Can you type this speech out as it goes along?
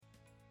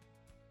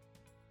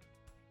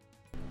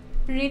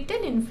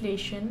Retail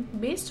inflation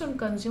based on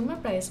consumer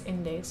price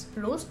index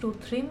rose to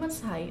 3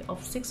 months high of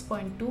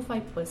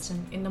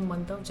 6.25% in the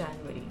month of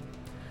January.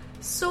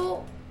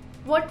 So,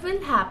 what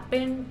will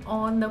happen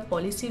on the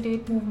policy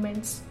rate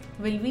movements?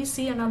 Will we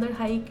see another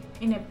hike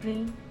in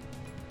April?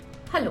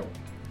 Hello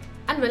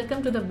and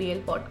welcome to the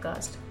BL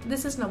podcast.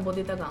 This is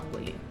Nambodita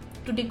Ganguly.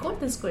 To decode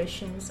these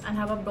questions and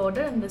have a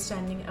broader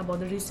understanding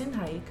about the recent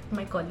hike,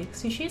 my colleague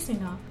Shishi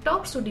Sinha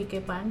talks to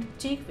DK Pant,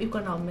 Chief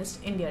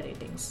Economist, India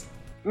Ratings.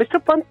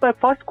 Mr. Pant, my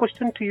first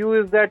question to you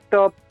is that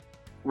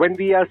when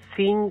we are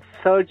seeing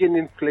surge in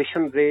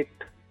inflation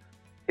rate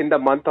in the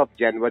month of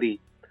January,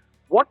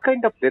 what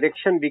kind of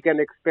direction we can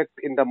expect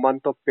in the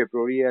month of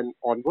February and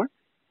onward?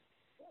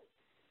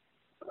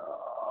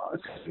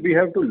 We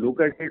have to look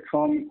at it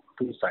from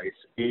two sides.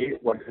 A,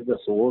 what is the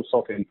source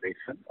of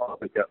inflation, or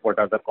what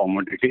are the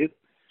commodities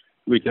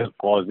which are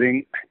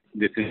causing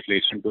this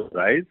inflation to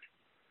rise?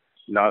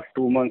 Last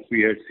 2 months,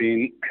 we had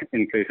seen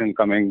inflation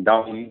coming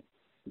down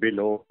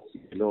below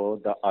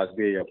the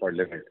RBI upper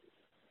limit.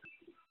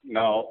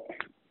 Now,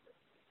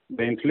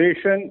 the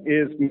inflation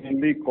is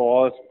mainly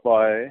caused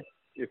by,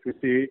 if you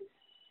see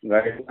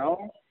right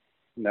now,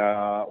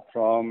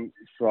 from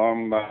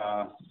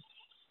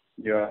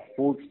your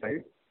food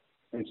side,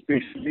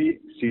 especially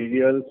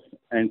cereals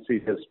and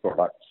cereals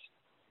products.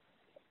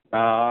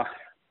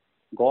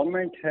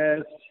 Government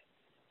has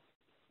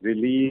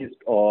released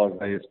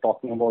or is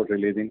talking about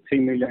releasing 3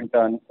 million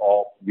tons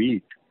of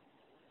wheat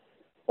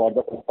for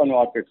the open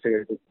market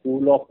sale to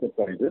cool off the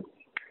prices.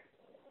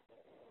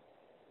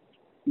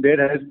 There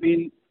has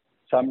been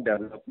some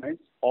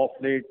developments. Of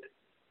late,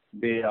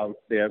 they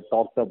have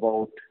talked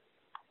about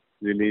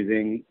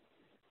releasing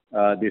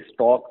the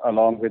stock,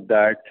 along with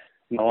that,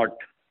 not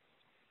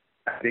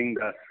adding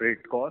the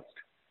freight cost.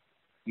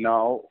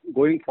 Now,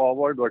 going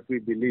forward, what we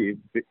believe,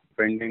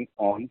 depending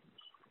on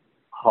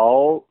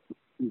how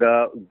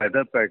the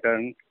weather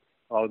pattern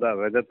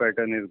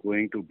is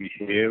going to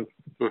behave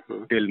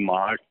till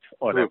March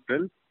or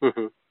April,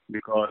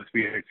 because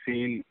we had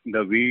seen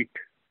the wheat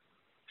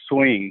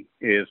sowing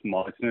is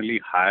marginally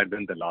higher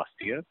than the last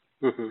year,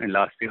 and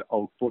last year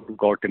output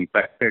got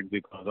impacted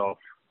because of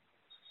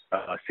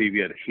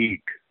severe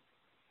heat.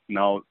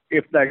 Now,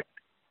 if that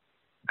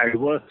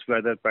adverse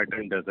weather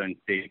pattern doesn't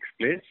take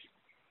place,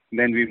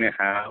 then we may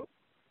have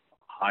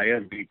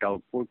higher wheat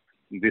output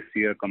this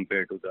year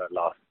compared to the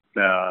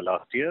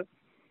last year,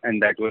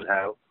 and that will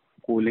have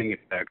cooling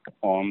effect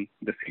on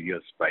the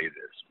cereals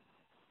prices.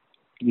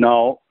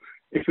 Now,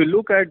 if you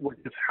look at what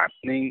is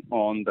happening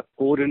on the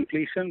core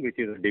inflation, which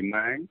is a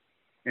demand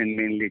and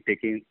mainly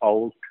taking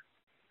out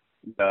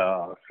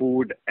the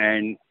food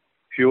and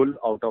fuel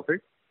out of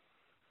it,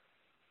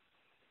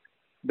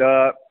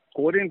 the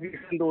core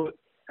inflation, though,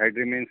 had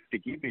remained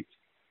sticky, which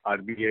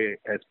RBI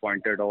has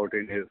pointed out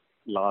in his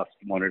last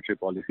Monetary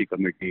Policy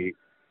Committee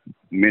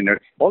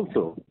minutes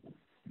also,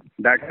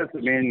 that has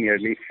remained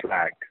nearly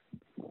flat,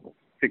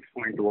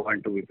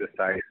 6.1 to be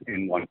precise,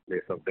 in one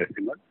place of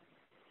decimal.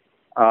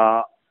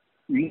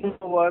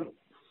 Moreover,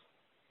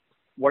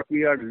 what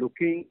we are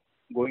looking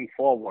going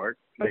forward,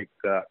 like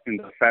in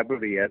the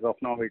February, as of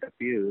now, it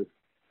appears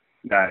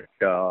that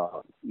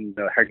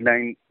the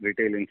headline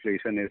retail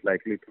inflation is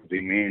likely to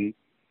remain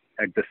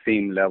at the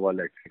same level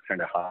at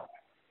 6.5.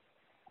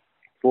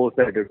 Post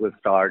that, it will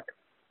start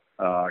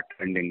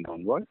trending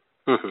downward.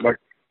 But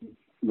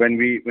when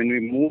we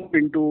move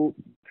into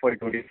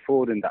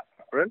 2024 in the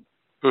April,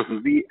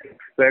 we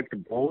expect,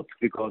 both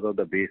because of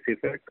the base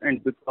effect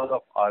and because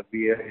of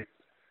RBI's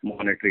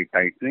monetary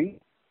tightening,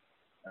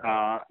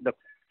 the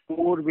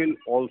core will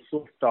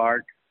also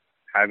start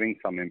having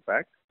some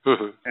impact.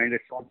 And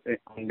it's not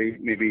only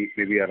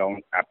maybe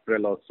around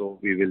April or so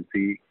we will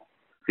see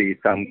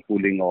some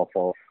cooling off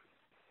of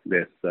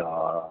this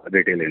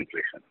retail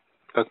inflation.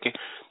 Okay.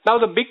 Now,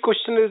 the big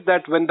question is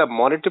that when the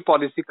Monetary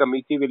Policy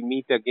Committee will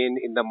meet again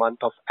in the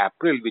month of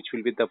April, which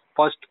will be the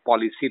first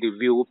policy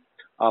review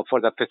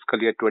for the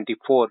fiscal year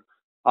 24,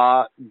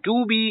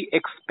 do we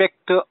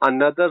expect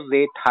another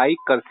rate hike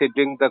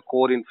considering the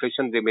core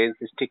inflation remains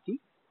sticky?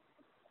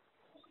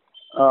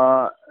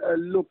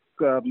 Look,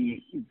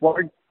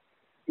 what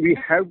we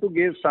have to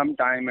give some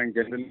time, and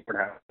generally what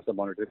happens, the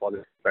monetary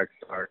policy effects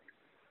start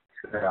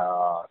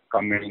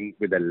coming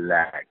with a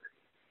lag.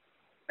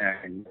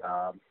 And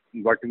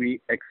what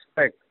we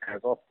expect as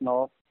of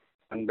now,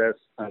 unless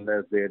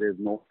there is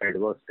no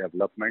adverse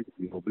development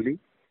globally,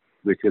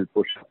 which will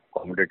push up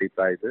commodity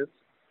prices,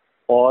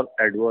 or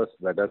adverse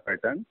weather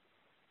pattern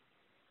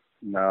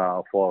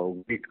for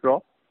wheat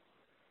crop,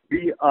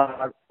 we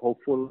are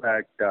hopeful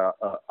that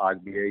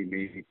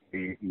RBI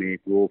may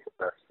go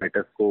for a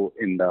status quo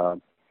in the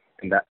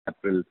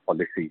April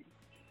policy.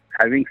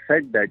 Having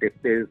said that, if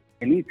there is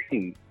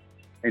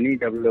any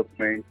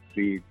development,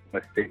 be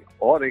domestic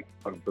or the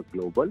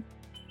global,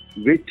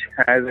 which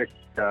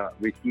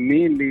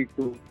may lead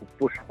to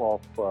push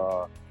off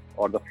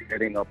or the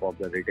flaring up of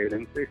the retail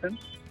inflation,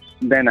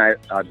 then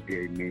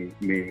RBI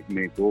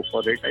may go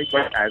for it.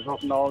 But as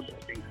of now, the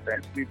thing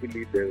stands, we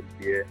believe there will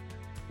be a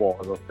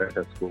pause or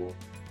status quo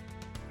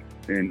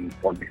in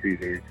policy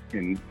rate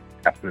in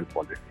April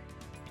policy.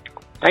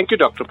 Thank you,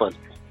 Dr. Pal.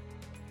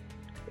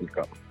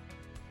 Welcome.